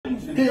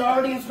He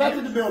already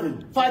inspected the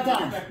building 5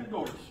 times.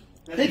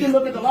 He can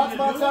look at the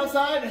lockbox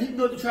outside and he can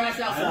go to the trash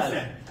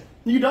outside.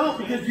 You don't,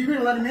 because you're going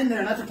to let him in there,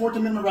 and that's a 4th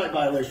Amendment right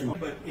violation.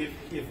 But if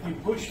you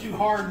push too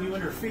hard and you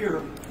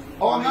interfere...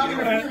 Oh, I'm not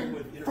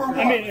interfering. For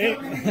what? You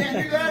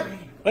can't do that?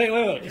 Wait.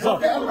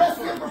 Okay, arrest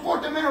him for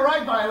 4th Amendment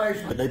right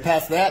violation. They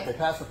passed that. They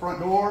passed the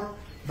front door.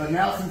 But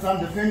now, since I'm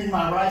defending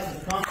my rights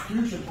as a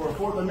Constitution for a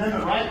 4th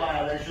Amendment right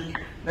violation,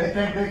 they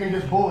think they can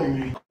just bully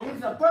me.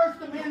 It's a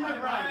First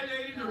Amendment right.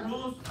 Violating the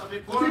rules of the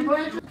See,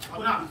 Blanchard?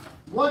 I'm not.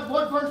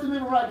 What First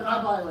Amendment right did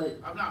I violate?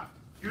 I'm not.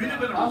 You're either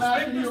going to I'm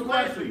respect asking you this a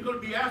place question. or you're going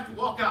to be asked to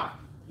walk out.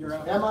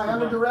 Am I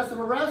under duress of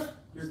arrest?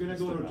 You're going to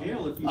go to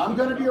jail if you... I'm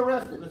going to be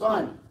arrested.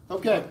 Fine.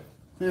 Okay.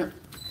 Here.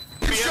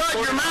 Shut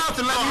your mouth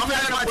and let me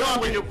finish my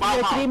talk with you.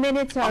 Your 3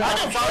 minutes are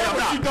up.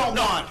 What you don't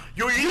want.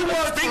 You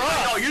want to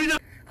speak.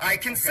 I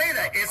can say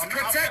that. It's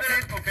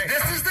protected.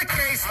 This is the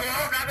case law.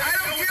 I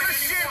don't give a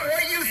shit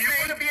what you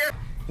think.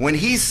 When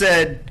he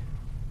said,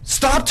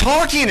 stop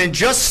talking and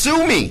just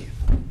sue me.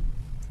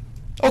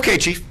 Okay,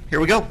 Chief, here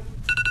we go.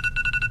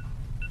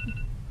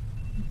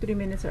 3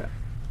 minutes are up.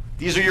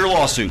 These are your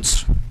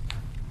lawsuits.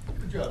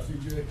 Good job,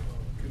 CJ.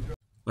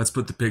 Let's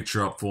put the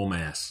picture up full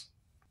mass.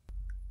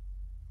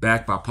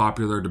 Backed by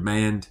popular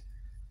demand,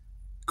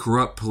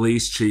 corrupt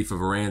police chief of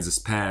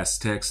Aransas Pass,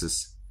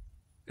 Texas,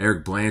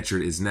 Eric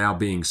Blanchard, is now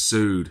being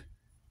sued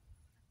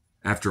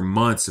after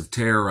months of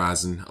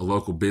terrorizing a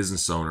local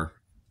business owner,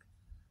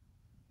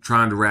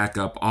 trying to rack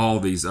up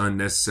all these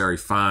unnecessary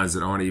fines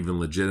that aren't even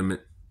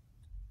legitimate.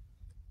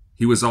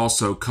 He was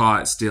also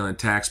caught stealing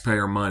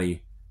taxpayer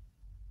money,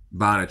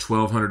 buying a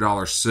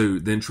 $1,200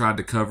 suit, then tried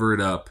to cover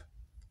it up.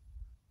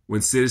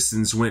 When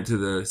citizens went to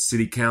the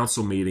city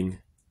council meeting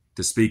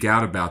to speak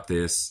out about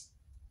this,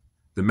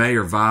 the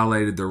mayor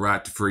violated their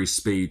right to free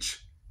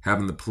speech,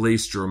 having the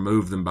police to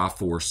remove them by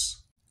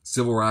force.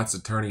 Civil rights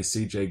attorney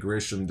C.J.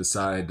 Grisham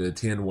decided to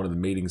attend one of the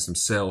meetings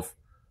himself,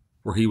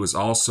 where he was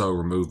also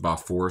removed by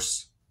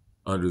force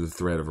under the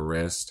threat of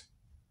arrest.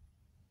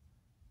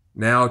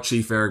 Now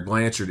Chief Eric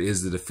Blanchard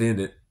is the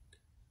defendant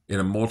in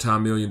a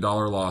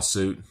multi-million-dollar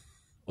lawsuit,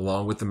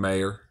 along with the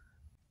mayor,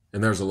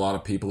 and there's a lot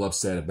of people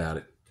upset about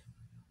it.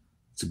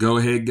 So go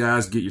ahead,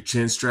 guys, get your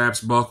chin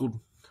straps buckled,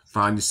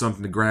 find you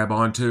something to grab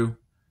onto,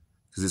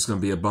 because it's going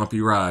to be a bumpy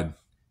ride.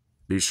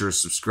 Be sure to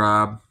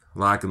subscribe,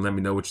 like, and let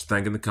me know what you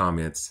think in the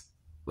comments.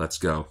 Let's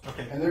go.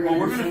 Okay. And they're Well,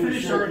 we're going to gonna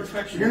finish our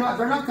inspection. They're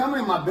not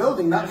coming in my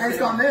building, not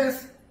based on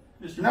this.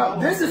 No,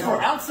 this is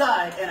for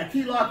outside and a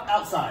key lock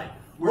outside.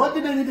 What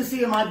do they need to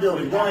see in my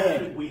building? Go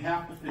ahead. We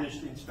have to finish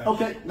the inspection.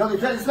 Okay, no,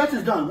 the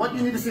inspection's done. What do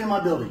you need to see in my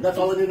building? That's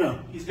all I need to know.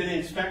 He's going to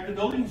inspect the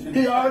buildings.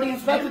 He already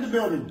inspected the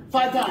building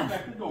 5 times.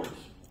 Inspect the doors.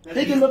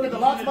 He can look at the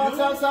lockbox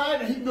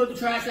outside and he can go to the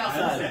trash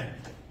outside.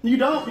 You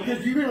don't,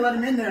 because you're going to let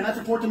him in there, and that's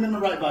a 4th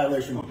Amendment right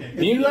violation. Okay.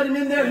 If you let him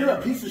in there, you're a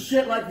piece of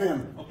shit like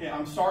them. Okay,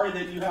 I'm sorry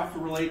that you have to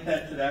relate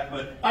that to that,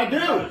 but... I do.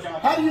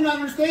 How do you not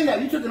understand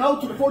that? You took an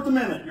oath to the 4th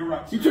Amendment. You're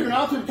right. You took an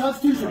oath to the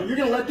Constitution, and you're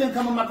going to let them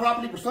come on my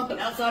property for something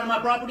outside of my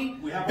property?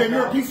 Then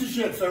you're a piece of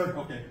shit, sir.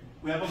 Okay.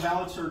 We have a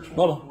valid search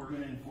warrant. We're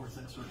going to enforce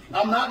that search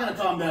warrant. I'm not going to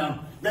calm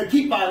down. They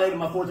keep violating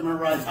my 4th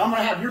Amendment rights. I'm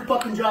going to have your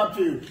fucking job,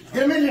 too.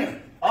 Get them in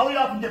here. All of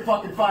y'all can get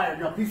fucking fired,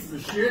 y'all pieces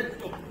of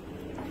shit.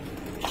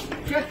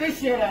 Check this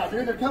shit out,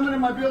 dude. They're coming in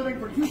my building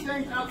for 2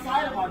 things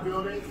outside of my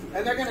building,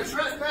 and they're going to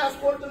trespass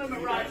 4th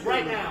Amendment rights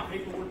right now.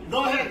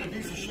 Go ahead, you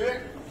piece of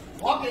shit.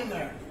 Walk in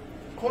there.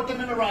 4th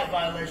Amendment right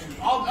violation.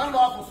 All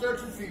unlawful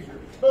search and seizure.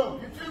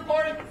 Boom. You too,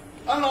 party?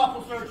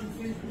 Unlawful search and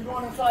seizure. You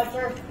going inside,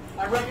 sir?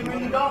 I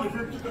recommend you don't if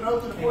you took an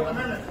oath to the 4th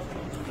Amendment.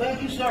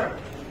 Thank you, sir.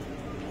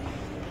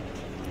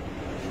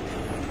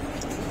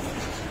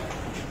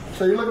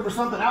 So you're looking for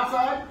something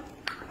outside,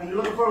 and you're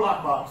looking for a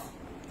lockbox.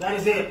 That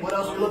is it. What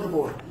else are you looking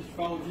for?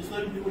 Just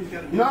let him do what he's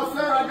got to do. No,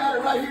 sir, I got it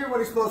right here what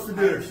he's supposed to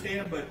do. I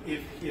understand, but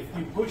if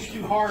you push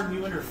too hard and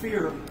you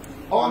interfere...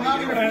 Oh, I'm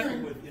not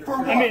interfering. For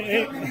what?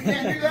 You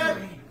can't do that?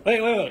 Wait.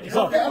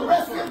 Okay,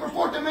 arrest him for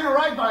 4th Amendment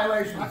right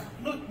violations.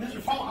 Look,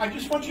 Mr. Paul, I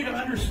just want you to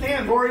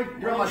understand... Corey,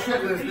 you're on my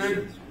shit list,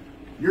 dude.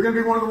 You're going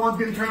to be one of the ones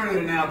getting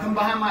terminated now. Come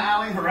behind my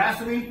alley and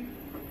harassing me.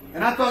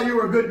 And I thought you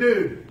were a good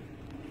dude.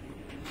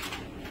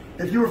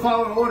 If you were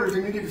following orders,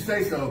 then you need to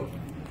say so.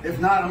 If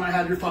not, I'm going to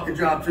have your fucking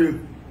job,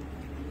 too.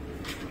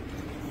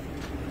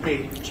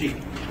 Hey, Chief,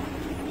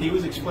 he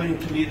was explaining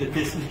to me that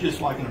this is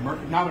just like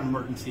not an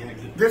emergency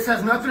exit. This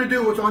has nothing to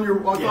do with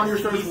what's on your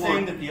search He's saying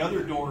warrant. that the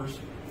other doors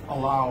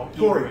allow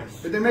Corey,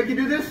 egress. did they make you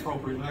do this?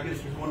 Appropriately. I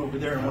guess there's one over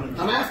there and one in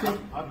the I'm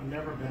asking. I've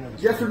never been in.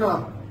 Yes or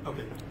no?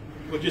 Okay.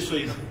 Well, just so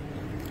you know.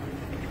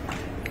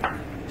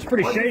 It's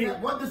pretty shady.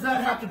 What does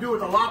that have to do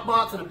with a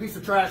lockbox and a piece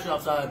of trash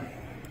outside?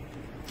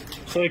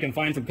 So he can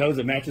find some codes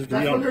that matches.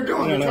 That's what they're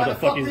doing. They're trying to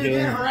fuck me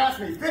again and harass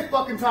me. 5th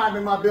fucking time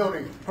in my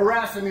building,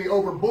 harassing me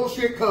over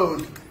bullshit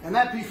codes. And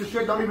that piece of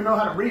shit don't even know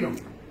how to read them.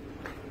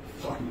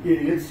 Fucking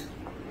idiots.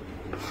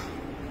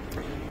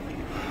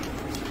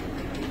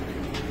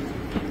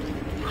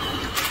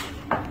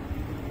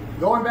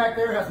 Going back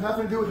there has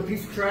nothing to do with a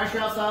piece of trash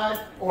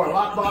outside or a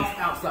lockbox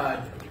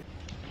outside.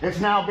 It's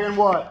now been,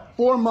 what,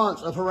 4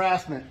 months of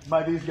harassment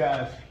by these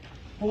guys.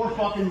 4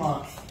 fucking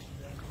months.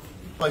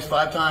 Place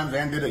 5 times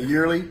and did it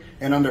yearly.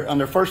 And on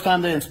their first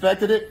time they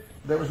inspected it,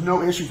 there was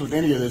no issues with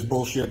any of this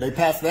bullshit. They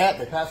passed that.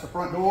 They passed the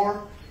front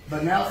door.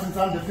 But now, since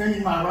I'm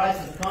defending my rights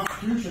as a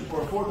Constitution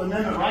for a 4th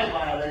Amendment right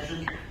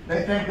violation,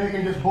 they think they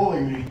can just bully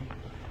me.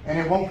 And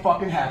it won't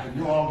fucking happen.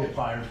 You'll all get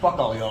fired. Fuck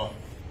all y'all.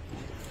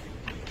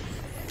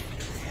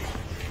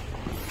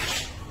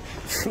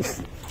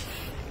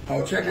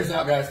 Oh, check this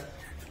out, guys.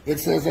 It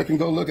says they can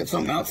go look at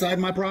something outside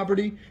my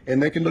property,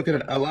 and they can look at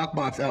a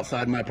lockbox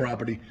outside my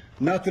property.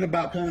 Nothing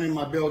about coming in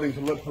my building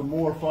to look for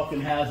more fucking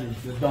hazards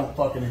that don't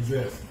fucking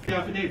exist.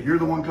 You're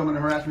the one coming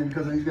to harass me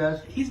because of these guys?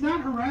 He's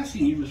not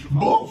harassing you, Mr. Paul.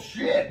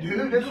 Bullshit,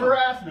 dude. It's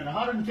harassment,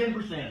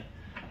 110%.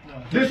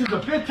 This is the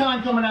 5th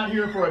time coming out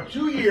here for a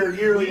 2-year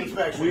yearly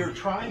inspection. We are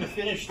trying to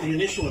finish the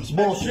initial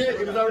inspection.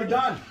 Bullshit, it was already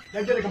done.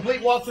 They did a complete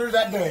walkthrough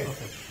that day.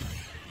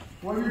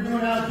 What you're doing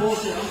now is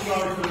bullshit. I'm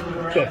sorry for the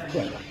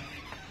harassment.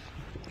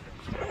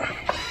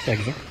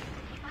 Thank you, sir.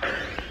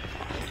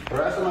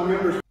 Harassing my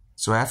members.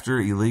 So after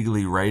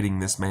illegally raiding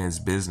this man's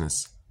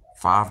business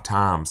 5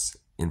 times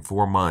in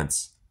 4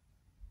 months,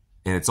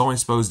 and it's only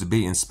supposed to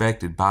be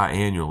inspected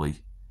biannually,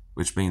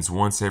 which means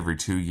once every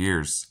 2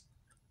 years,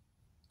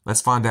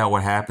 let's find out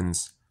what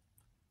happens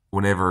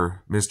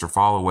whenever Mr.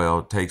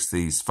 Followell takes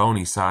these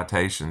phony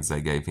citations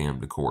they gave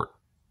him to court.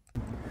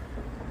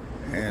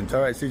 And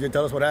all right, CJ,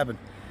 tell us what happened.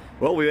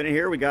 Well, we went in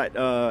here, we got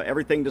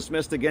everything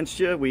dismissed against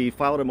you. We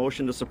filed a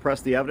motion to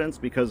suppress the evidence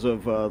because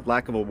of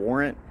lack of a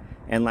warrant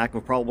and lack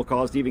of probable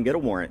cause to even get a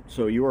warrant.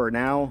 So you are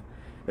now,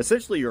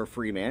 essentially you're a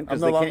free man. I'm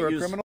no longer a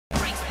criminal?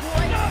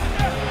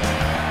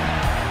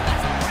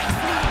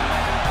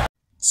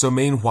 So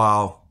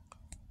meanwhile,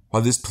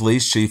 while this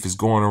police chief is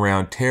going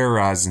around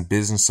terrorizing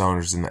business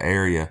owners in the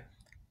area,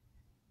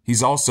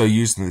 he's also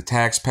using the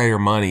taxpayer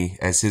money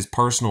as his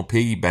personal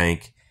piggy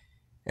bank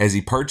as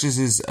he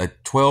purchases a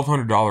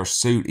 $1,200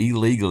 suit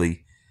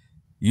illegally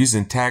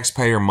using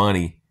taxpayer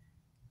money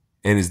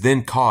and is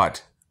then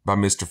caught by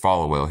Mr.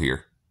 Followell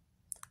here.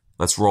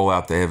 Let's roll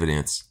out the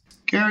evidence.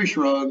 Gary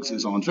Shrugs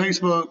is on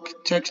Facebook,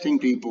 texting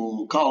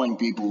people, calling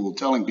people,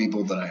 telling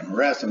people that I am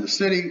harassing the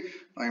city,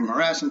 I am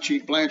harassing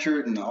Chief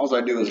Blanchard, and all I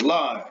do is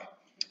lie.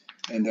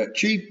 And that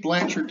Chief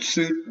Blanchard's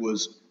suit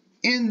was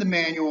in the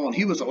manual and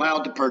he was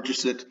allowed to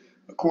purchase it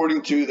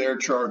according to their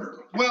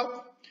charter.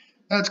 Well,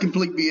 that's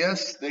complete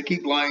BS. They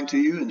keep lying to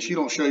you and she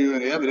don't show you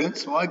any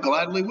evidence, so I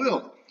gladly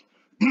will.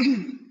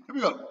 Here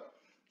we go.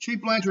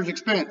 Chief Blanchard's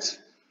expense,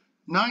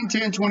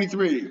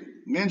 $910.23,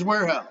 Men's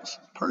Warehouse,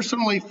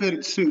 personally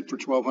fitted suit for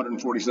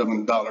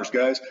 $1,247,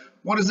 guys.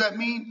 What does that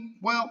mean?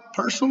 Well,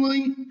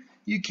 personally,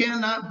 you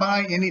cannot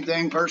buy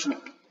anything personal,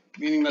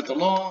 meaning that the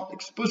law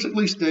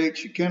explicitly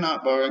states you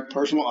cannot buy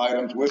personal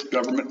items with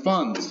government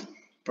funds.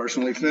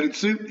 Personally fitted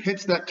suit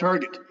hits that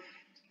target.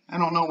 I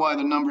don't know why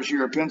the numbers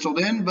here are penciled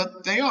in,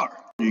 but they are.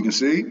 You can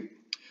see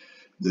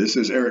this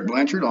is Eric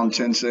Blanchard on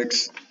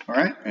 10/6, all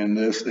right? And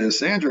this is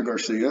Sandra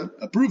Garcia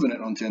approving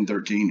it on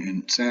 10/13,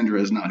 and Sandra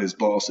is not his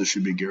boss. This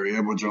should be Gary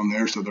Edwards on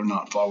there, so they're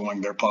not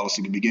following their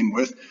policy to begin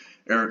with.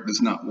 Eric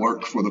does not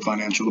work for the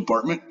financial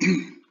department.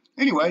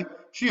 Anyway,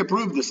 she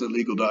approved this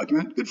illegal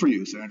document. Good for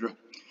you, Sandra.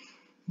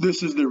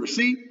 This is the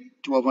receipt,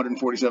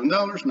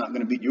 $1,247. Not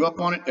going to beat you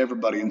up on it.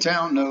 Everybody in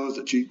town knows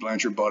that Chief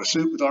Blanchard bought a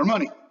suit with our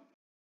money.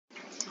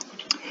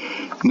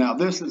 Now,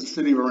 this is the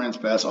City of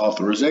Aransas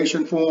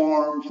authorization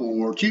form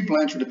for Chief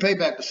Blanchard to pay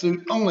back the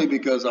suit only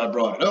because I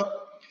brought it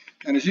up.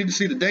 And as you can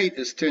see, the date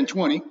is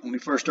 10/20 when he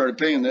first started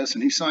paying this,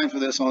 and he signed for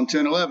this on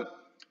 10/11.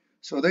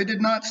 So they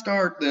did not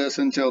start this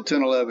until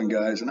 10/11,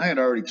 guys. And I had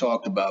already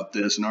talked about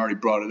this and already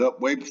brought it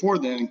up way before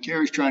then. And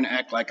Carrie's trying to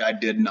act like I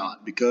did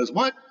not because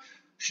what?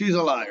 She's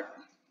a liar.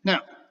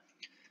 Now,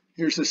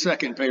 here's the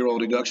second payroll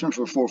deduction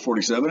for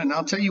 $447, and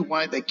I'll tell you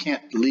why they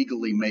can't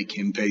legally make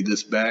him pay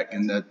this back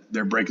and that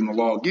they're breaking the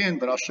law again,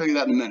 but I'll show you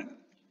that in a minute.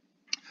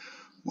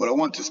 What I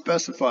want to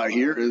specify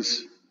here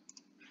is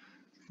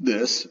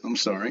this.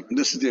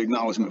 This is the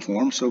acknowledgement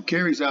form. So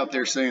Carrie's out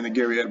there saying that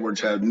Gary Edwards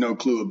had no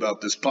clue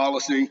about this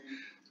policy,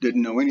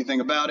 didn't know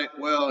anything about it.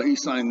 Well, he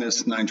signed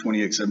this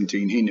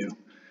 9/28/17. He knew.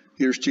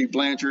 Here's Chief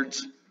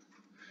Blanchard's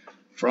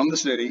from the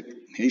city.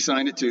 He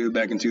signed it too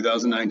back in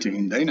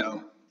 2019. They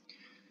know.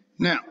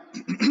 Now,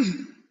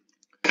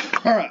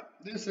 all right,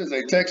 this is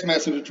a text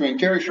message between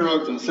Carrie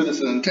Shrugs and a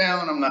citizen in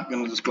town. I'm not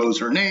going to disclose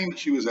her name.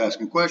 She was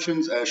asking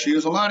questions, as she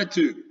is allotted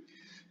to.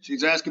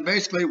 She's asking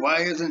basically,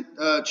 why isn't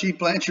Chief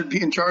Blanchard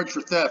being charged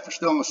for theft for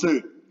stealing a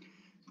suit?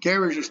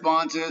 Carrie's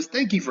response is,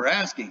 thank you for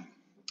asking.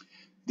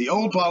 The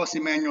old policy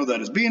manual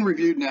that is being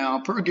reviewed now,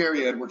 per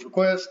Gary Edwards'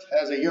 request,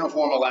 has a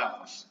uniform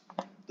allowance.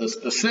 The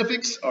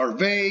specifics are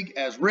vague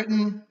as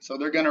written, so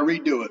they're going to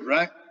redo it,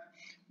 right?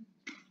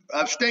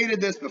 I've stated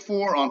this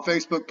before on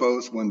Facebook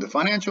posts. When the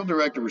financial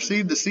director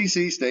received the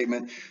CC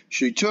statement,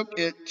 she took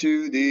it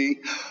to the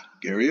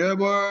Gary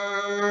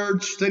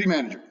Edwards city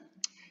manager.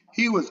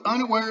 He was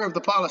unaware of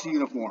the policy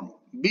uniform.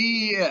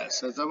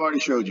 BS, as I've already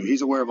showed you.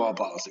 He's aware of all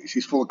policies.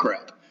 He's full of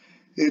crap.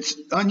 It's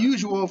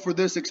unusual for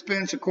this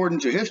expense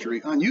according to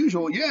history.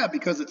 Unusual, yeah,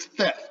 because it's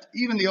theft.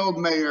 Even the old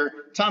mayor,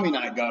 Tommy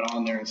Knight, got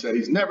on there and said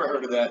he's never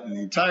heard of that, and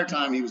the entire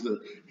time he was the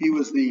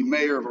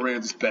mayor of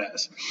Aransas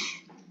Pass.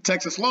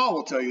 Texas law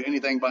will tell you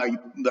anything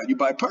that you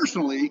buy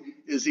personally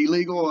is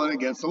illegal and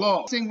against the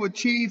law. With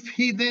Chief,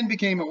 he then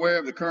became aware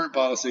of the current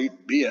policy,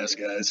 BS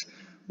guys,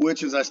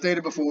 which, as I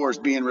stated before, is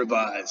being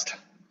revised.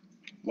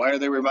 Why are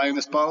they revising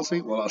this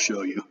policy? Well, I'll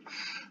show you.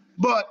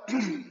 But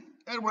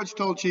Edwards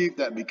told Chief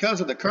that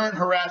because of the current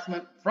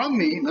harassment from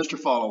me, Mr.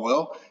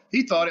 Followell,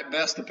 he thought it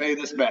best to pay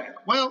this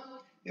back. Well,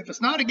 if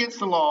it's not against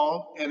the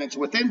law and it's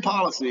within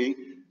policy,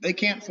 they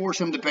can't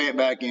force him to pay it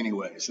back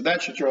anyway. So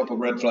that should throw up a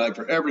red flag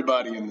for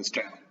everybody in this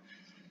town.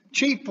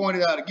 Chief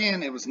pointed out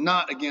again it was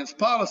not against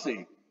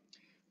policy,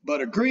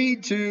 but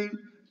agreed to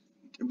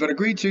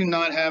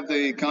not have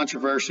the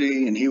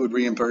controversy, and he would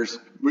reimburse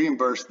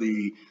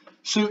the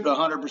suit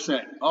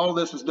 100%. All of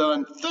this was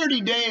done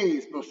 30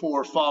 days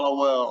before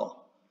Followell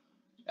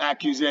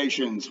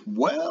accusations.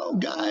 Well,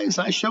 guys,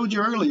 I showed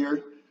you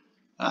earlier,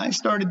 I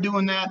started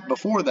doing that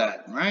before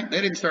that, right?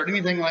 They didn't start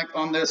anything like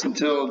on this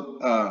until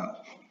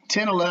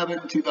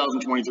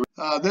 10/11/2023.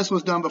 This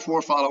was done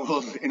before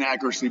Followell's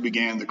inaccuracy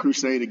began, the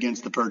crusade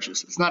against the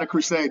purchase. It's not a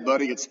crusade,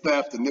 buddy, it's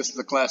theft, and this is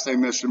a Class A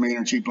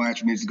misdemeanor. Chief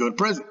Blanchard needs to go to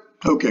prison.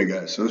 Okay,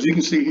 guys, so as you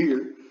can see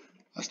here,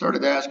 I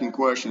started asking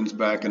questions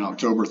back in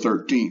October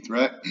 13th,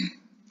 right?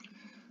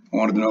 I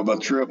wanted to know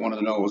about the trip, wanted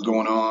to know what was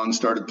going on,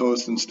 started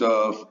posting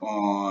stuff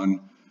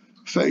on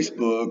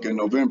Facebook in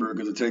November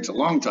because it takes a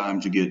long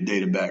time to get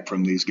data back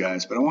from these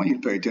guys. But I want you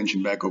to pay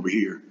attention back over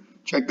here.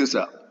 Check this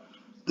out.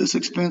 This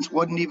expense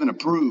wasn't even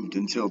approved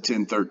until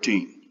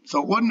 10/13.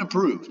 So it wasn't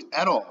approved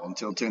at all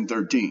until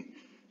 10/13.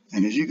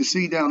 And as you can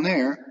see down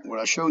there, what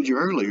I showed you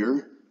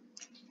earlier,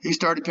 he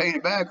started paying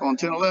it back on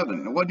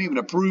 10/11. It wasn't even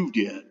approved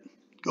yet.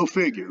 Go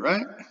figure,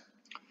 right?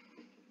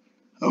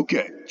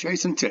 Okay,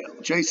 chase and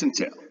tell, chase and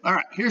tell. All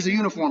right, here's the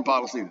uniform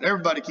policy that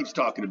everybody keeps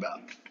talking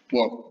about.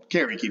 Well,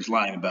 Carrie keeps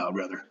lying about,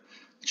 rather.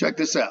 Check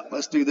this out.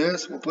 Let's do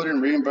this. We'll put in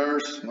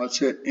reimburse. Let's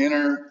hit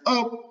enter.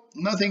 Oh,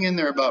 nothing in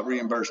there about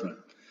reimbursement.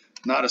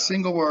 Not a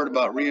single word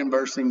about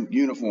reimbursing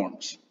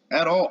uniforms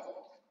at all.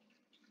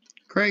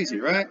 Crazy,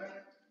 right?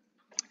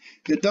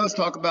 It does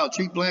talk about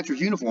Chief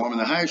Blanchard's uniform, and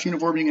the highest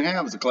uniform you can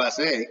have is a Class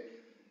A.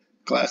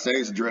 Class A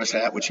is a dress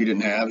hat, which he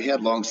didn't have. He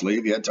had long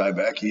sleeve, he had tie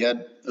back, he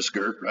had a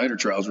skirt, right, or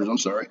trousers, I'm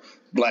sorry.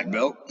 Black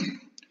belt,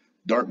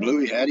 dark blue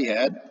he had.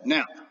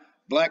 Now,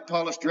 black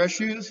polished dress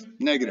shoes,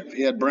 negative.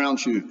 He had brown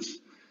shoes.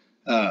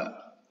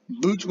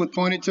 Boots with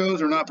pointed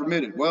toes are not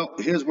permitted. Well,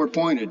 his were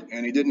pointed,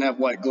 and he didn't have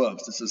white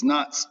gloves. This does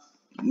not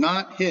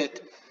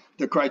hit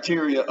the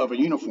criteria of a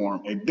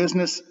uniform. A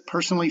business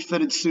personally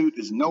fitted suit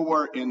is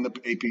nowhere in the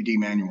APD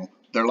manual.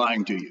 They're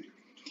lying to you.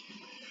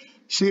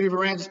 City of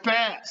Aransas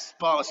Pass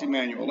policy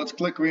manual. Let's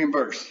click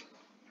reimburse.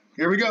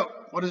 Here we go.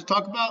 What does it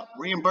talk about?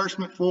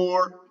 Reimbursement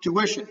for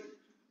tuition.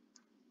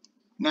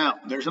 Now,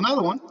 there's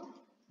another one.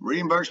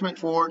 Reimbursement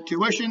for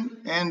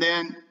tuition, and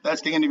then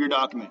that's the end of your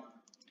document.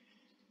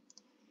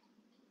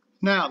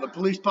 Now, the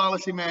police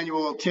policy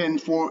manual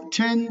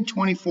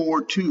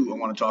 1024-2 I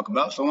want to talk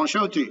about, so I want to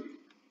show it to you.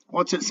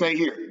 What's it say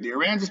here? The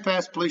Aransas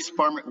Pass Police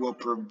Department will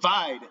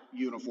provide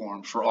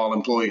uniforms for all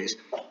employees.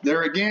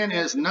 There again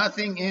is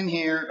nothing in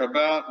here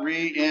about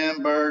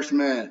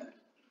reimbursement.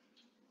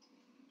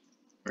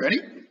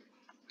 Ready?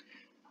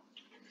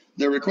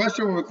 The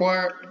requester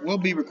will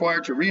be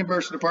required to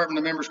reimburse the Department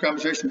of Members'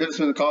 Compensation business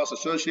and the costs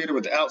associated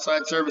with the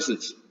outside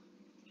services.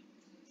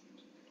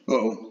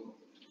 Uh-oh,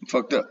 I'm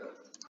fucked up.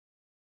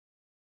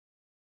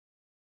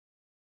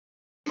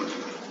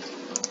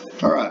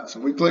 All right, so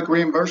we click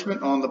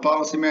reimbursement on the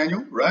policy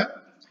manual, right?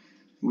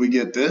 We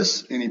get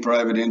this, any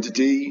private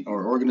entity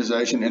or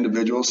organization,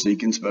 individual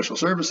seeking special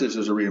services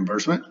as a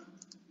reimbursement.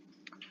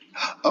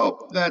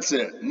 Oh, that's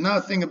it.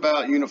 Nothing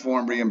about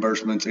uniform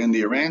reimbursements in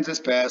the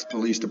Aransas Pass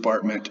Police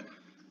Department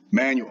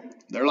manual.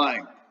 They're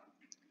lying.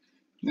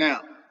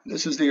 Now,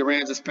 this is the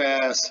Aransas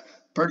Pass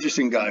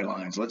purchasing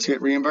guidelines. Let's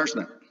hit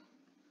reimbursement.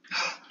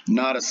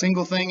 Not a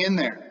single thing in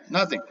there.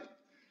 Nothing.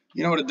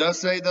 You know what it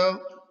does say,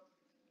 though?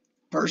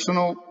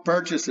 Personal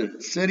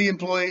purchases. City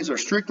employees are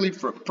strictly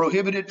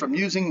prohibited from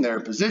using their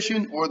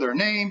position or their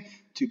name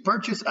to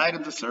purchase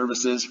items or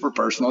services for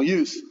personal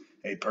use.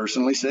 A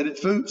personally fitted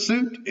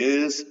suit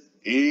is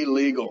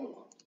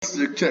illegal.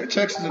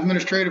 Texas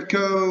Administrative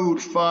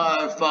Code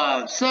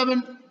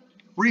 557.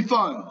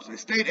 Refunds. A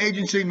state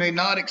agency may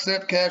not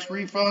accept cash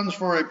refunds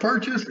for a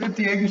purchase if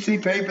the agency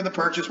paid for the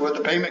purchase with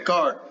a payment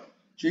card.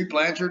 Chief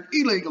Blanchard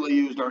illegally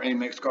used our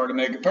Amex card to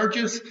make a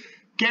purchase.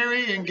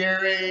 Gary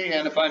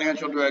and the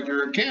financial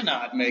director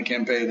cannot make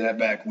him pay that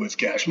back with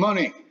cash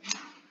money.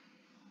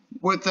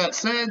 With that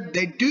said,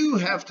 they do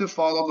have to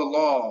follow the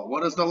law.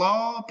 What is the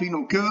law?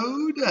 Penal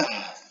Code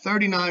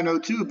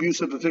 3902,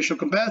 abuse of official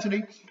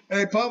capacity.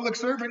 A public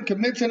servant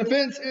commits an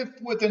offense if,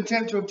 with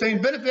intent to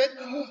obtain benefit,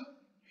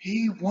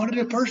 he wanted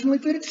a personally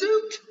fitted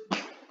suit.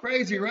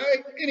 Crazy,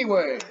 right?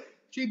 Anyway,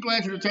 Chief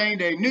Blanchard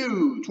obtained a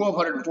new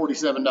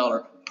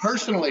 $1,247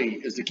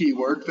 personally is the key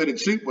word, fitted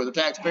suit with the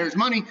taxpayers'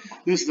 money.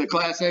 This is a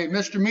Class A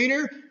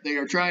misdemeanor. They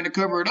are trying to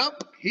cover it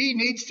up. He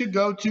needs to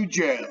go to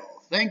jail.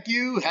 Thank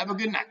you. Have a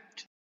good night.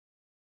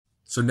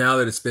 So now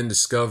that it's been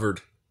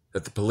discovered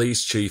that the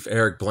police chief,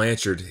 Eric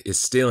Blanchard, is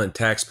stealing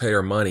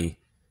taxpayer money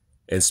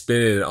and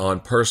spending it on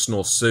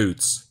personal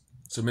suits,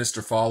 so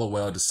Mr.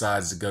 Followell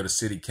decides to go to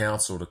city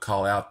council to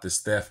call out this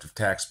theft of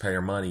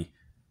taxpayer money,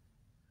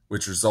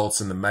 which results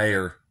in the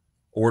mayor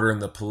ordering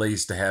the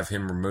police to have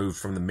him removed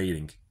from the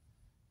meeting.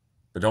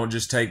 But don't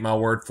just take my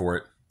word for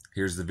it.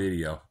 Here's the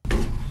video.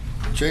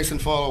 Jason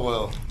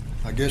Followell,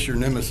 I guess your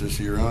nemesis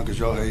here, huh? Because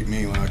y'all hate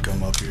me when I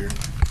come up here.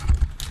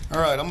 All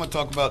right, I'm going to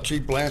talk about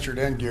Chief Blanchard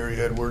and Gary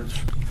Edwards.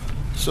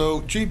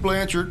 So Chief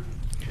Blanchard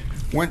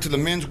went to the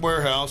Men's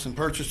Warehouse and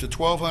purchased a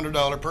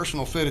 $1,200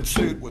 personal fitted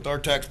suit with our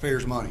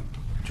taxpayers' money.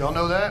 Did y'all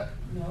know that?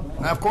 No.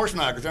 Now, of course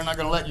not, because they're not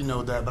going to let you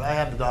know that, but I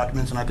have the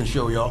documents and I can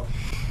show y'all.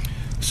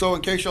 So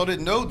in case y'all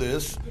didn't know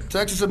this,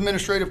 Texas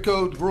Administrative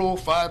Code Rule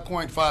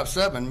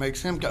 5.57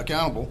 makes him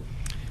accountable.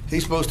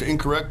 He's supposed to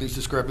incorrect these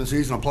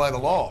discrepancies and apply the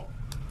law.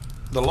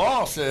 The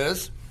law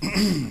says,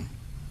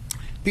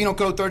 Penal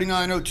Code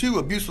 3902,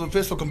 abuse of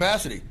official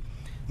capacity.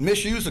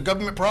 Misuse of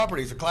government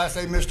property is a Class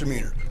A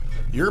misdemeanor.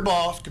 Your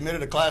boss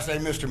committed a Class A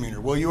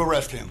misdemeanor. Will you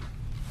arrest him?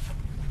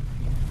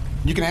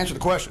 You can answer the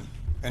question,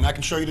 and I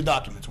can show you the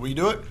documents. Will you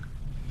do it?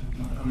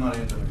 I'm not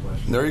answering the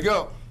question. There you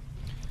go.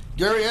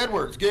 Gary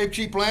Edwards gave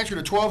Chief Blanchard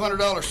a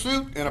 $1,200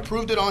 suit and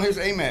approved it on his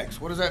Amex.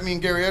 What does that mean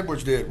Gary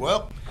Edwards did?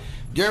 Well,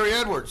 Gary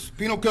Edwards,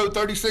 Penal Code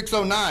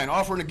 3609,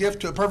 offering a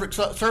gift to a perfect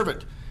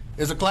servant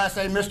is a Class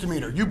A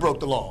misdemeanor. You broke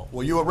the law.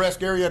 Will you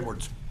arrest Gary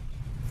Edwards?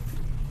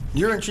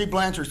 You're in Chief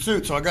Blanchard's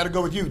suit, so I got to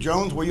go with you.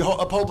 Jones, will you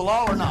uphold the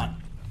law or not?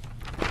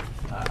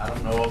 I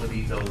don't know all the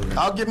details of it.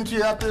 I'll give them to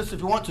you after this if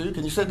you want to.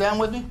 Can you sit down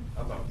with me?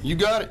 Okay. You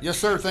got it. Yes,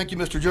 sir. Thank you,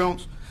 Mr.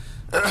 Jones.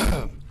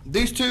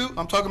 These two,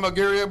 I'm talking about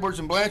Gary Edwards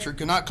and Blanchard,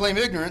 cannot claim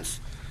ignorance.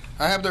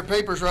 I have their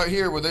papers right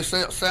here where they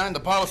signed the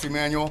policy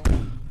manual,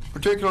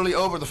 particularly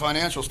over the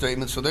financial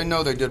statements, so they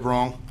know they did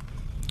wrong.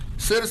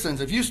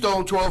 Citizens, if you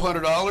stole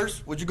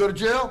 $1,200, would you go to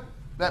jail?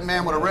 That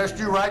man would arrest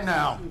you right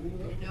now.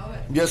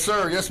 Yes,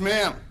 sir. Yes,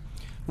 ma'am.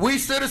 We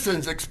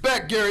citizens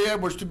expect Gary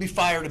Edwards to be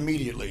fired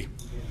immediately.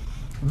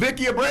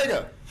 Vicky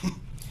Abrega,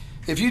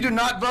 if you do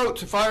not vote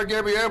to fire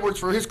Gary Edwards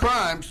for his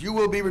crimes, you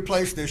will be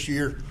replaced this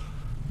year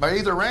by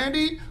either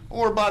Randy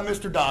or by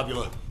Mr.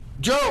 Davila.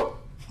 Joe,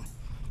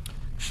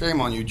 shame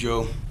on you,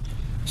 Joe.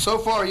 So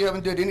far, you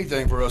haven't did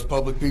anything for us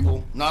public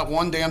people. Not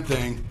one damn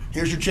thing.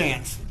 Here's your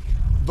chance.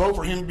 Vote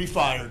for him to be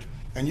fired,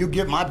 and you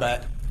get my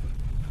back.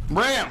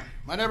 Ram,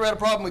 I never had a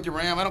problem with you,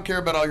 Ram. I don't care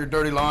about all your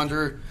dirty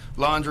laundry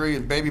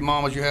and baby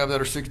mamas you have that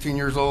are 16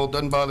 years old.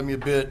 Doesn't bother me a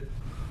bit.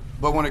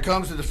 But when it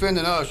comes to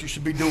defending us, you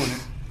should be doing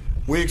it.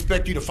 We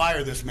expect you to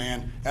fire this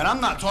man. And I'm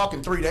not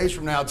talking 3 days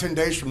from now, 10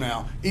 days from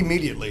now,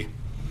 immediately.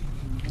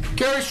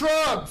 Carrie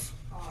Shrugs,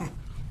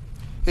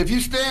 if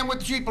you stand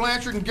with Chief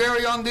Blanchard and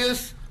Gary on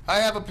this, I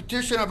have a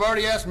petition. I've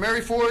already asked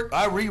Mary for it.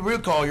 I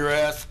recall your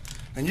ass.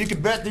 And you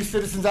can bet these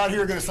citizens out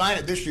here are going to sign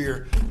it this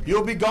year.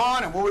 You'll be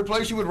gone, and we'll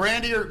replace you with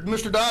Randy or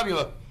Mr.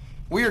 Davila.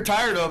 We are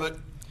tired of it.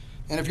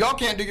 And if y'all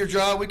can't do your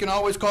job, we can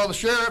always call the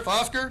sheriff,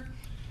 Oscar.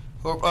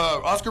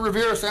 Oscar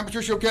Rivera, San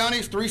Patricio County,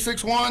 is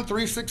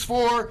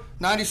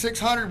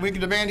 361-364-9600. We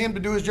can demand him to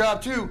do his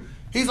job, too.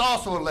 He's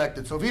also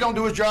elected, so if he don't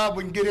do his job,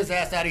 we can get his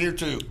ass out of here,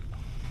 too.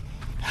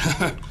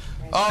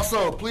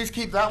 Also, please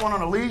keep that one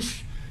on a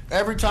leash.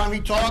 Every time he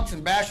talks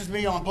and bashes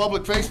me on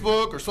public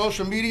Facebook or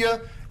social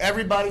media,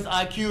 everybody's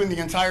IQ in the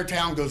entire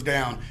town goes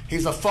down.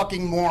 He's a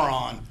fucking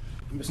moron.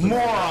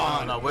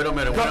 Moron. No, wait a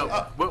minute.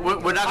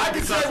 We're not I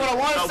can say what I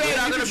want to say,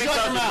 and you can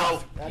shut your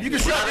mouth. You can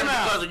shut your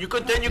mouth. You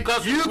continue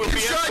cussing. You can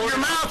shut your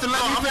mouth and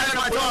let me finish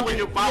my talking.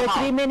 Your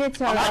 3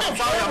 minutes are I up. don't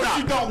care what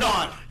you don't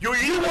want. You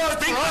work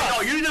for us.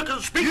 No, you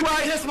can speak. You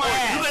kiss my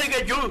ass. You're going to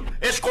get you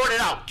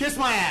escorted out. Kiss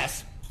my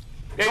ass.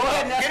 Go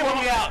ahead and escort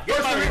me out. Get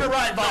him out of here.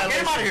 Right violation.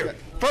 Get him out of here.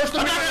 First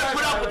I'm not going to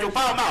put up with your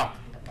foul mouth.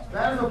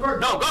 That is a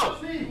first. No, go.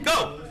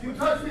 Go. If you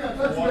touch me, I'll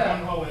touch you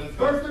back.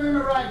 First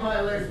Amendment right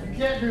violation. You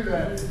can't do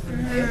that.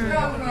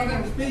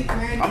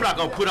 I'm not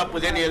going to put up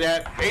with any of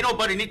that. Ain't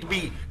nobody need to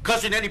be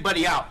cussing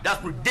anybody out.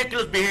 That's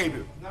ridiculous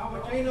behavior.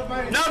 No.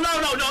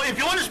 If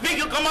you want to speak,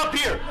 you come up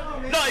here.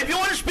 No, if you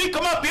want to speak,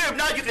 come up here. If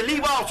not, you can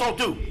leave also,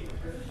 too.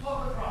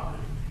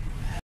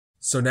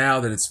 So now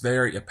that it's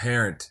very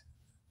apparent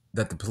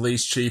that the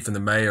police chief and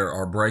the mayor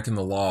are breaking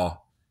the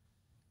law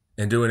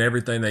and doing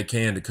everything they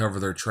can to cover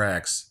their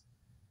tracks,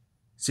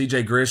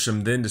 C.J.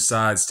 Grisham then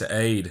decides to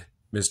aid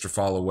Mr.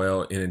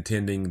 Followell in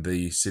attending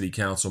the city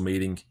council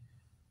meeting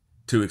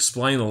to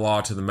explain the law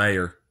to the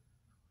mayor,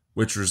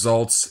 which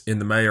results in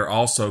the mayor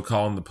also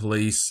calling the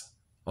police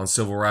on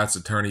civil rights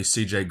attorney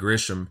C.J.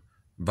 Grisham,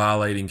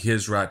 violating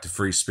his right to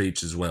free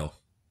speech as well.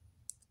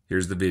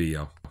 Here's the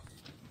video.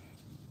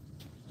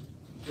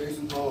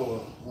 Jason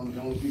Followell, one of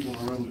the only people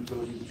in the room who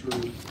tells you the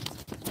truth.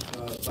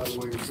 By the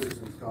way, your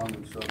citizens'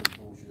 comments stuff is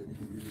bullshit. You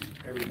can do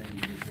everything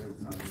you just said.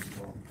 It's not your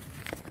fault.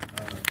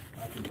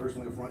 I can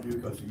personally affront you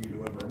because you do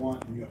whatever I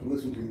want, and you have to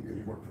listen to me because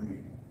you work for me.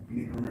 You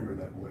need to remember it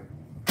that way.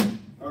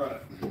 All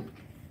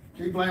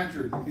Chief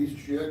Blanchard, you piece of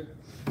shit.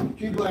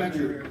 Chief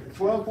Blanchard,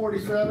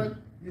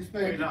 1247, you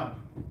spent. No.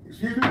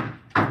 Excuse me?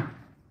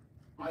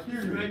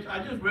 I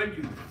just read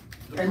you.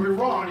 And you're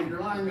wrong, and you're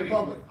lying to the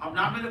public. I'm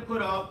not gonna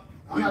put up.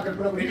 I'm not gonna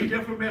put up with any you.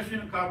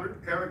 defamation of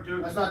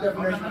character. That's not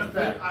defamation, I'm not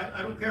that's gonna fact.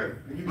 I don't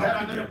care. You I'm have not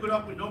to gonna care. put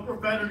up with no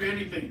profanity or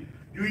anything.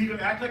 You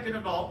either act like an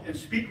adult and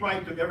speak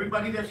right to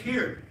everybody that's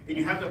here, and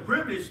you have the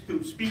privilege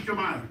to speak your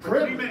mind for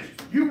 3 minutes.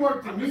 You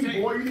work for I'm me, just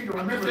saying- boy, you need to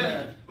I'm remember just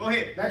saying. that. Go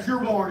ahead. That's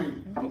your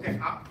warning. Okay,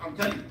 I'm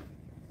telling you.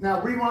 Now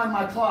rewind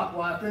my clock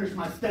while I finish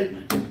my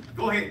statement.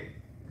 Go ahead.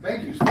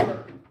 Thank you,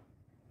 sir.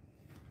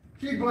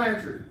 Chief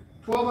Blanchard,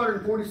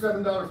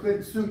 $1,247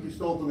 fitted suit you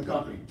stole from the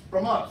company.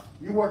 From us.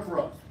 You work for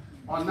us.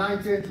 On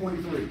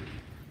 9/10/23.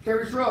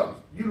 Kerry Shrugs,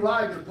 you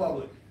lied to the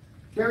public.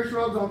 Kerry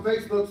Shrugs on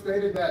Facebook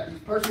stated that these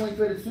personally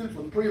fitted suits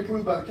were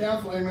pre-approved by the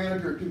council and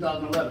manager in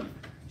 2011.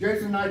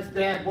 Jason Knight's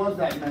dad was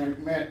that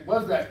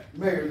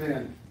mayor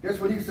then. Guess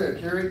what he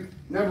said, Kerry?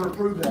 Never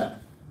approved that.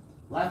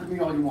 Laugh at me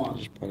all you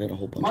want. I got a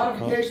whole bunch of cops in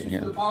Modifications here.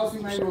 to the policy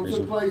manual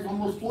took place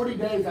almost 40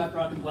 days after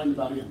I complained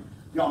about him.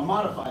 Y'all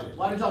modified it.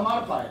 Why did y'all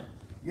modify it?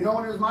 You know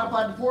when it was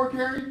modified before,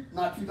 Kerry?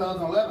 Not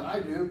 2011, I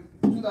do.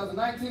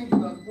 2019,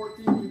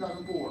 2014,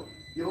 2004.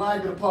 You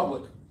lied to the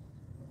public.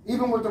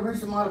 Even with the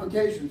recent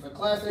modifications, a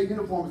Class A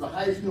uniform is the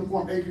highest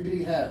uniform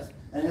APD has,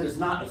 and it is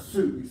not a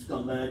suit, you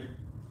scumbag.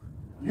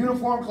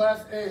 Uniform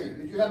Class A.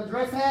 Did you have a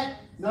dress hat?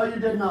 No, you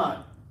did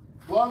not.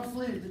 Long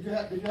sleeves, did you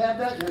have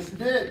that? Yes, you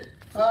did.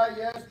 Tie,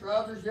 yes.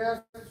 Trousers,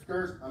 yes.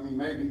 Skirts, I mean,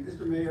 maybe.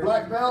 Mr. Mayor.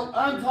 Black belt.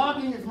 I'm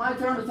talking. It's my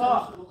turn to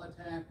talk. Personal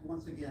attack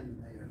once again,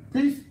 Mayor.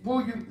 Peace.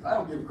 Will you? I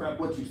don't give a crap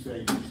what you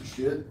say, you piece of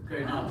shit.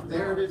 Okay, now.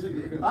 There it is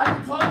again. I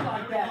can talk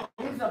like that.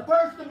 It's a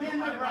First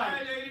Amendment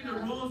right. Violating the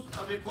rules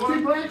of the Chief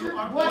court. Blanchard,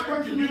 what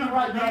First Amendment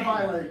right did I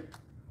violate?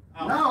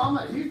 No, I'm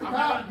not. He's the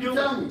cop. You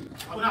tell me.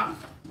 I'm not.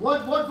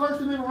 What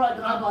First Amendment right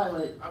did I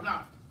violate? I'm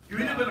not.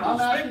 You're either gonna I'm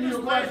respect asking you this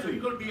a place or question.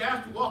 you're gonna be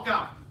asked to walk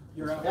out.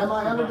 You're out. Am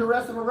I under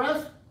duress of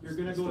arrest? You're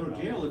gonna go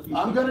to jail if you.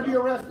 I'm gonna be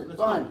arrested.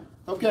 Fine.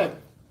 Okay.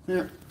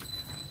 Here.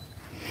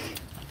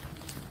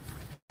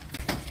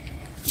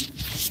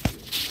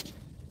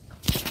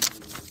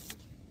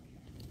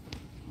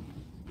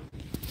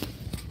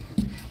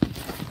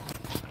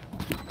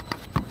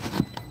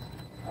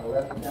 I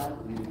left it down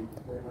for you.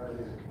 Stay right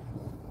there.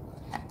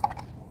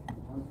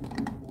 1, 2,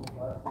 3, 4,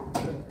 5,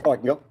 6, 7. Oh, I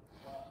can go.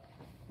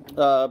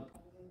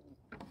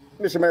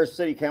 Mr. Mayor,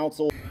 City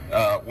Council.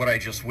 What I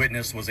just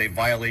witnessed was a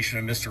violation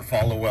of Mr.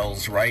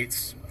 Followell's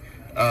rights.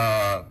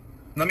 Let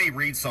me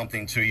read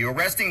something to you.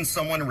 Arresting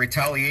someone in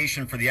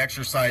retaliation for the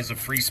exercise of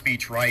free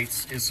speech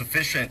rights is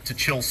sufficient to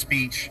chill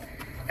speech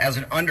as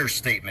an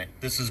understatement.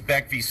 This is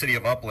Beck v. City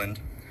of Upland.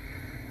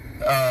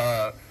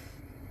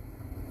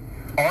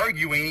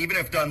 Arguing, even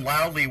if done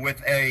loudly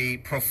with a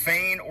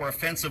profane or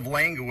offensive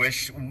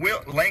language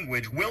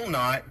will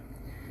not,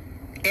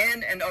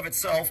 in and of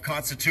itself,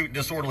 constitute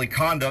disorderly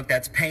conduct.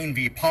 That's Payne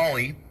v.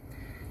 Pauley.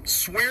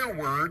 Swear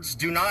words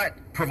do not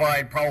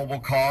provide probable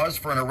cause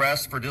for an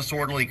arrest for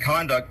disorderly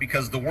conduct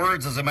because the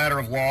words, as a matter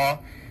of law,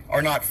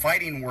 are not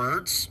fighting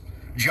words.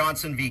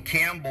 Johnson v.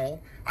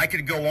 Campbell. I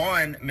could go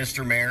on,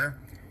 Mr. Mayor.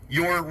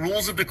 Your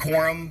rules of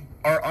decorum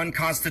are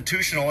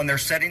unconstitutional, and they're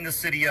setting the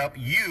city up,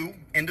 you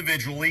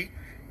individually,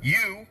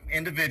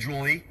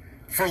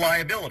 for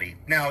liability.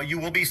 Now, you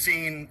will be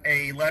seeing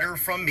a letter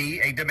from me,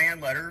 a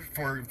demand letter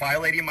for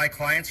violating my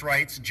client's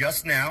rights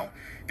just now,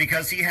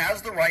 because he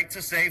has the right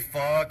to say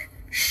fuck,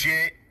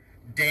 shit,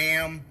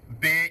 damn,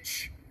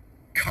 bitch,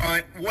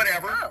 cunt,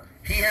 whatever. Oh.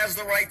 He has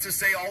the right to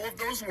say all of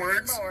those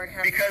words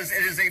because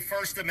it is a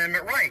First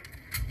Amendment right.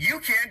 You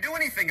can't do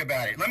anything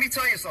about it. Let me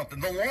tell you something.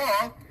 The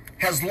law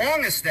has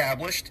long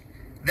established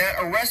that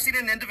arresting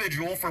an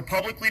individual for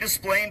publicly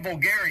displaying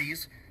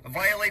vulgarities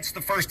violates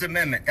the First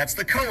Amendment. That's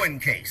the Cohen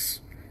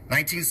case,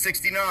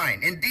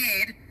 1969.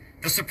 Indeed,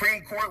 the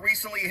Supreme Court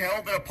recently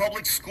held that a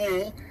public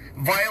school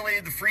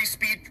violated the free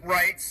speech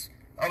rights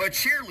of a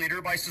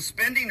cheerleader by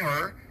suspending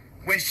her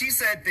when she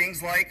said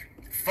things like,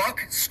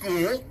 fuck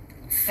school,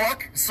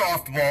 fuck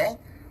softball,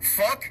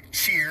 fuck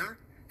cheer,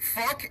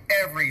 fuck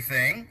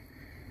everything.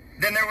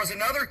 Then there was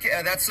another,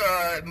 that's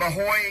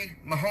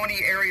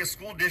Mahoney Area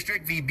School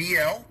District v.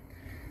 BL.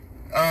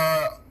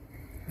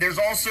 There's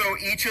also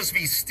Eachus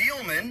v.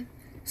 Steelman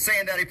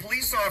saying that a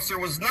police officer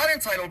was not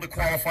entitled to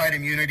qualified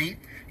immunity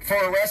for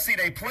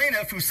arresting a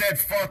plaintiff who said,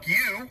 fuck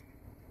you.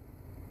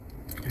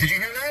 Did you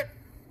hear that?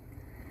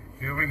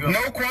 Here we go.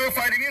 No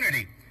qualified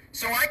immunity.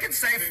 So I can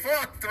say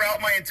fuck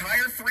throughout my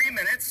entire 3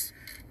 minutes.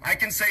 I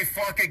can say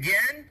fuck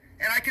again,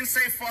 and I can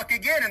say fuck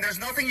again, and there's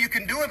nothing you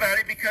can do about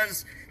it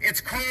because it's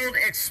called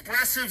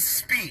expressive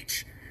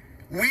speech.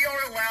 We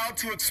are allowed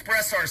to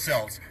express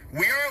ourselves.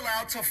 We are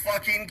allowed to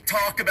fucking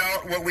talk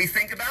about what we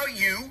think about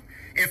you.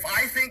 If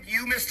I think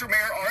you, Mr.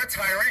 Mayor, are a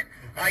tyrant,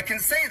 I can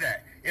say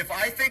that. If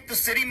I think the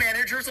city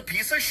manager is a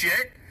piece of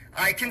shit,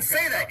 I can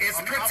say that. It's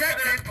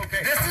protected.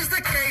 This is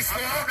the case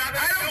law.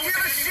 I don't give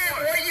a shit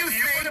what you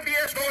think.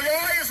 The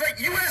law is right.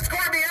 You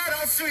escort me out,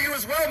 I'll sue you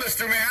as well,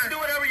 Mr. Mayor. Do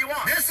whatever you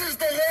want. This is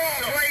the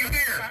law right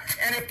here.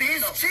 And if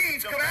these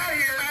chiefs come out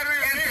here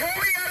and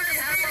pull me out of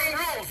this meeting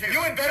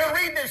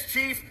this,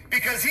 Chief,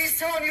 because he's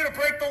telling you to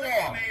break the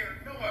law.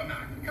 Mayor, no, I'm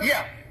not. Come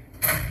Yeah.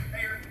 on.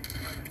 Mayor,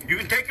 you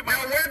can take him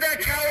Now, out. where'd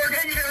that coward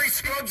Kerry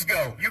Scruggs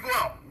go? You go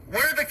out.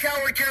 Where'd the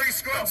coward Kerry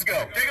Scruggs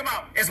go? Take him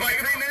out. Is my Take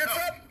him 3 out. minutes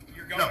No. up?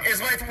 You're gone. No.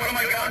 What am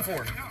I gone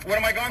for? What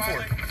am I gone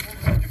for?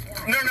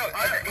 No, he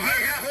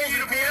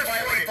rules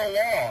violate the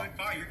law.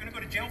 Goodbye. You're going to go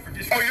to jail for Oh,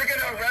 disrespect. you're going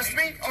to arrest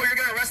me? Oh, you're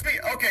going to arrest me?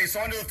 Okay,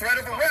 so under the threat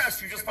of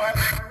arrest, you just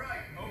violated.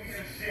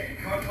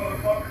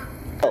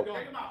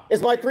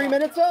 Is my 3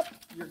 minutes up?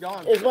 You're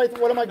gone.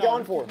 What am I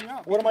gone for?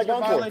 What am I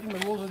gone for? Violating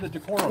the rules of the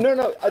decorum.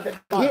 No.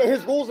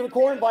 His rules of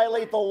decorum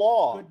violate the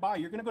law. Goodbye.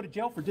 You're going to go to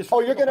jail for disrespect.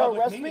 Oh, you're going to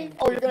arrest me?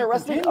 Oh, you're going to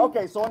arrest me?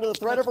 Okay, so under the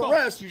threat of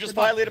arrest, you just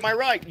violated my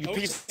right, you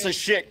piece of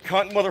shit,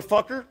 cunt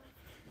motherfucker.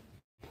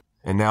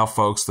 And now,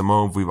 folks, the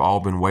moment we've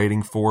all been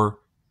waiting for.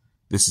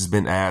 This has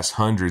been asked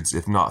hundreds,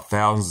 if not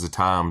thousands of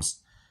times.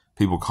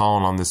 People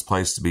calling on this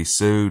place to be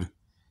sued.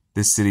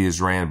 This city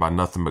is ran by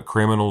nothing but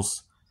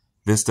criminals.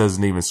 This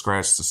doesn't even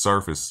scratch the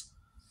surface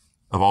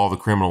of all the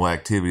criminal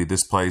activity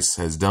this place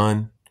has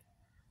done.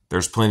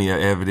 There's plenty of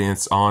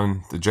evidence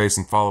on the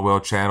Jason Followell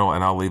channel,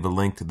 and I'll leave a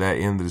link to that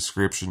in the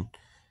description,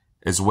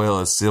 as well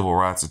as civil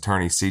rights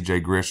attorney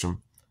CJ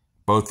Grisham.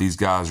 Both these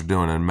guys are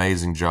doing an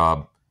amazing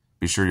job.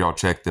 Be sure y'all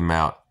check them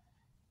out,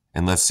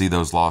 and let's see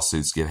those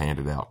lawsuits get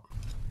handed out.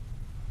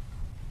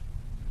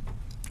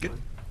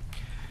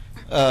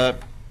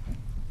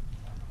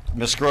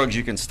 Ms. Scruggs,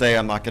 you can stay.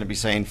 I'm not going to be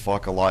saying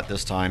fuck a lot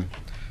this time.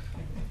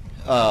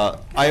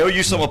 I owe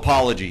you some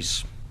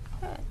apologies.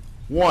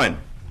 One,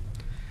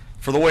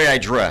 for the way I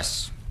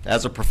dress.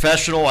 As a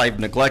professional, I've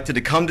neglected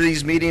to come to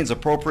these meetings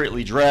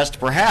appropriately dressed,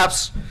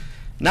 perhaps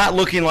not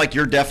looking like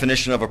your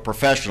definition of a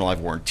professional. I've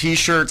worn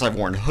t-shirts, I've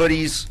worn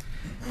hoodies,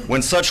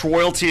 when such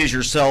royalty as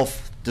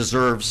yourself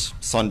deserves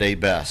Sunday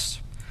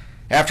best.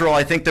 After all,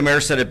 I think the mayor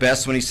said it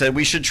best when he said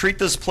we should treat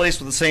this place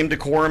with the same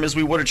decorum as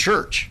we would a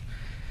church.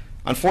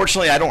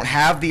 Unfortunately, I don't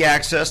have the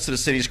access to the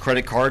city's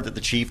credit card that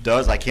the chief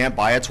does. I can't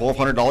buy a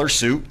 $1,200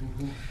 suit.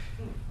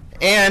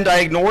 And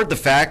I ignored the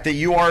fact that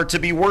you are to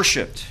be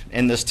worshipped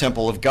in this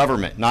temple of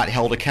government, not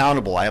held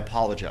accountable. I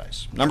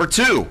apologize. Number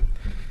two,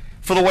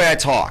 for the way I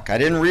talk. I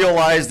didn't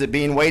realize that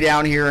being way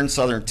down here in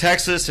southern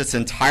Texas, it's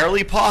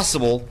entirely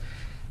possible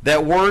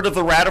that word of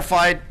the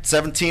ratified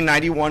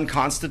 1791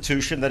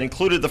 Constitution that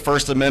included the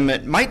First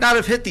Amendment might not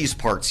have hit these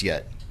parts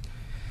yet,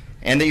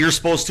 and that you're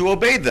supposed to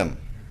obey them.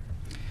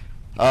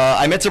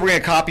 I meant to bring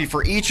a copy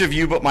for each of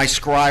you, but my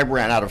scribe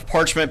ran out of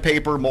parchment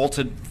paper,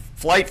 molted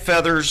flight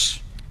feathers,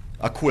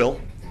 a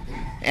quill,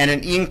 and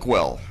an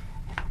inkwell.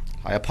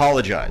 I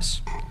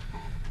apologize.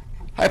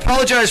 I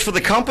apologize for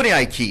the company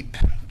I keep.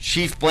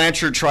 Chief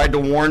Blanchard tried to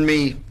warn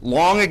me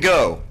long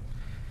ago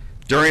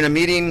during a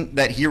meeting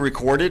that he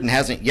recorded and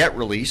hasn't yet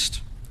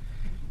released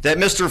that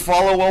Mr.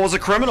 Followell was a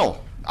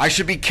criminal. I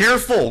should be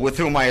careful with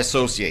whom I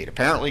associate.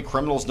 Apparently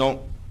criminals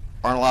aren't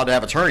allowed to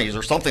have attorneys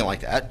or something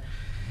like that.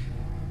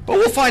 But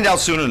we'll find out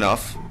soon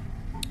enough.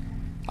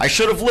 I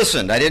should have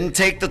listened. I didn't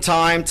take the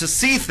time to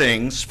see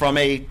things from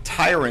a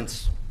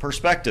tyrant's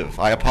perspective.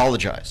 I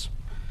apologize.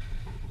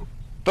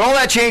 But all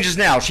that changes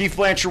now. Chief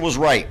Blanchard was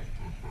right.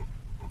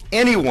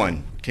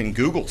 Anyone can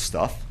Google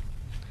stuff.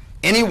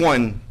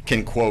 Anyone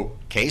can quote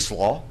case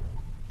law.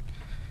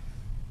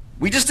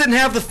 We just didn't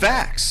have the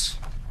facts.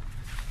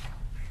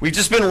 We've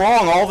just been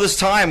wrong all this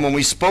time when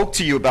we spoke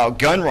to you about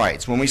gun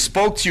rights, when we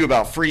spoke to you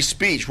about free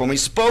speech, when we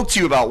spoke to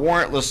you about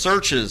warrantless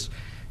searches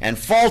and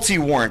faulty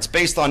warrants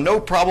based on no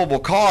probable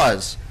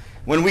cause.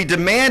 When we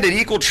demanded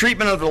equal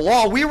treatment of the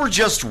law, we were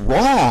just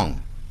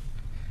wrong.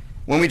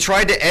 When we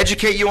tried to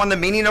educate you on the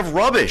meaning of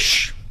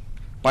rubbish.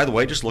 By the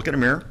way, just look in a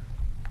mirror.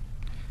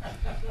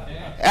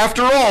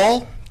 After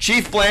all,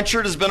 Chief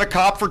Blanchard has been a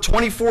cop for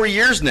 24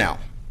 years now.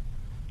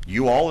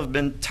 You all have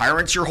been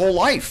tyrants your whole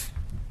life.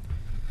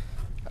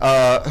 Who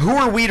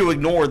are we to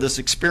ignore this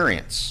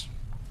experience?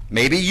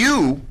 Maybe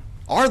you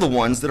are the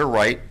ones that are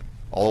right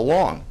all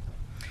along.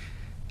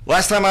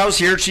 Last time I was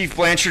here, Chief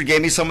Blanchard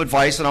gave me some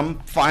advice, and I'm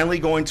finally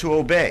going to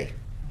obey.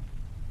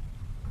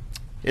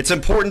 It's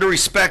important to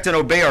respect and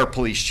obey our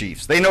police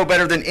chiefs. They know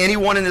better than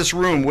anyone in this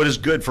room what is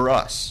good for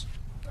us.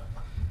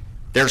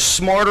 They're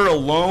smarter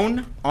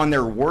alone on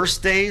their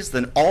worst days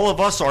than all of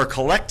us are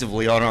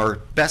collectively on our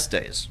best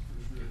days.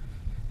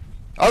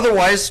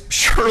 Otherwise,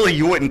 surely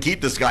you wouldn't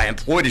keep this guy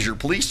employed as your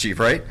police chief,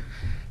 right?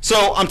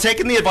 So I'm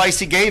taking the advice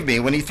he gave me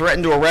when he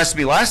threatened to arrest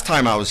me last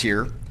time I was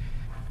here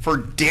for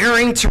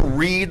daring to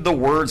read the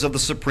words of the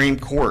Supreme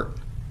Court.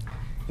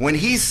 When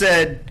he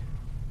said,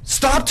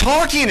 "Stop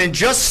talking and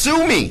just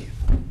sue me."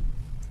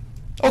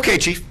 Okay,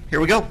 Chief, here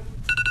we go.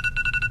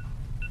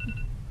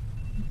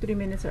 3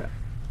 minutes are up.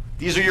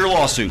 These are your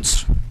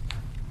lawsuits.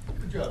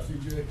 Good job,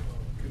 CJ.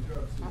 Good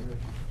job, CJ.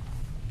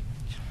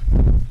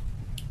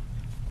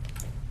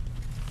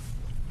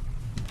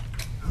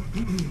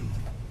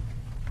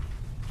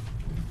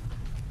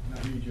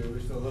 Not you, Joe. We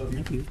still love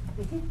you. Thank you.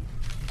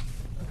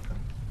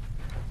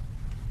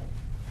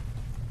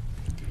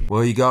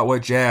 Well, you got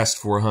what you asked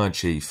for, huh,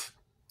 Chief?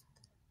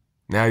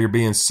 Now you're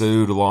being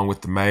sued along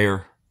with the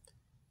mayor.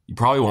 You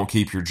probably won't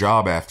keep your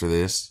job after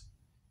this.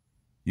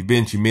 You've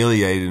been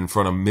humiliated in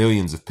front of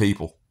millions of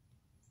people.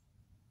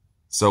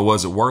 So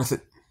was it worth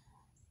it?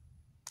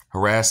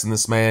 Harassing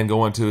this man,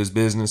 going to his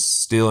business,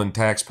 stealing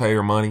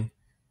taxpayer money?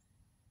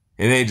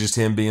 It ain't just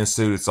him being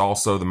sued, it's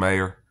also the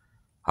mayor.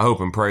 I hope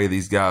and pray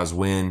these guys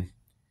win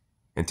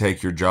and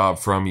take your job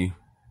from you,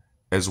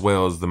 as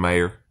well as the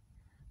mayor.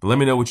 But let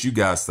me know what you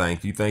guys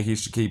think. You think he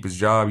should keep his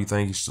job? You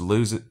think he should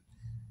lose it?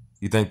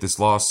 You think this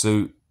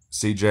lawsuit,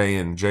 CJ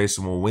and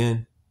Jason will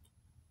win?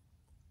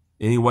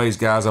 Anyways,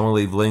 guys, I'm going to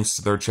leave links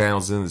to their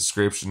channels in the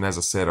description. As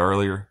I said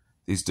earlier,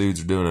 these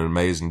dudes are doing an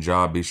amazing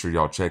job. Be sure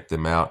y'all check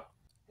them out.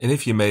 And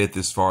if you made it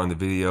this far in the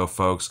video,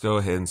 folks, go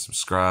ahead and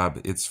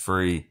subscribe. It's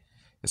free.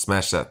 And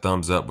smash that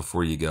thumbs up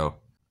before you go.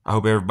 I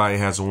hope everybody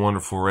has a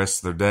wonderful rest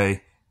of their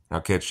day.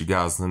 I'll catch you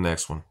guys in the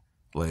next one.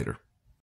 Later.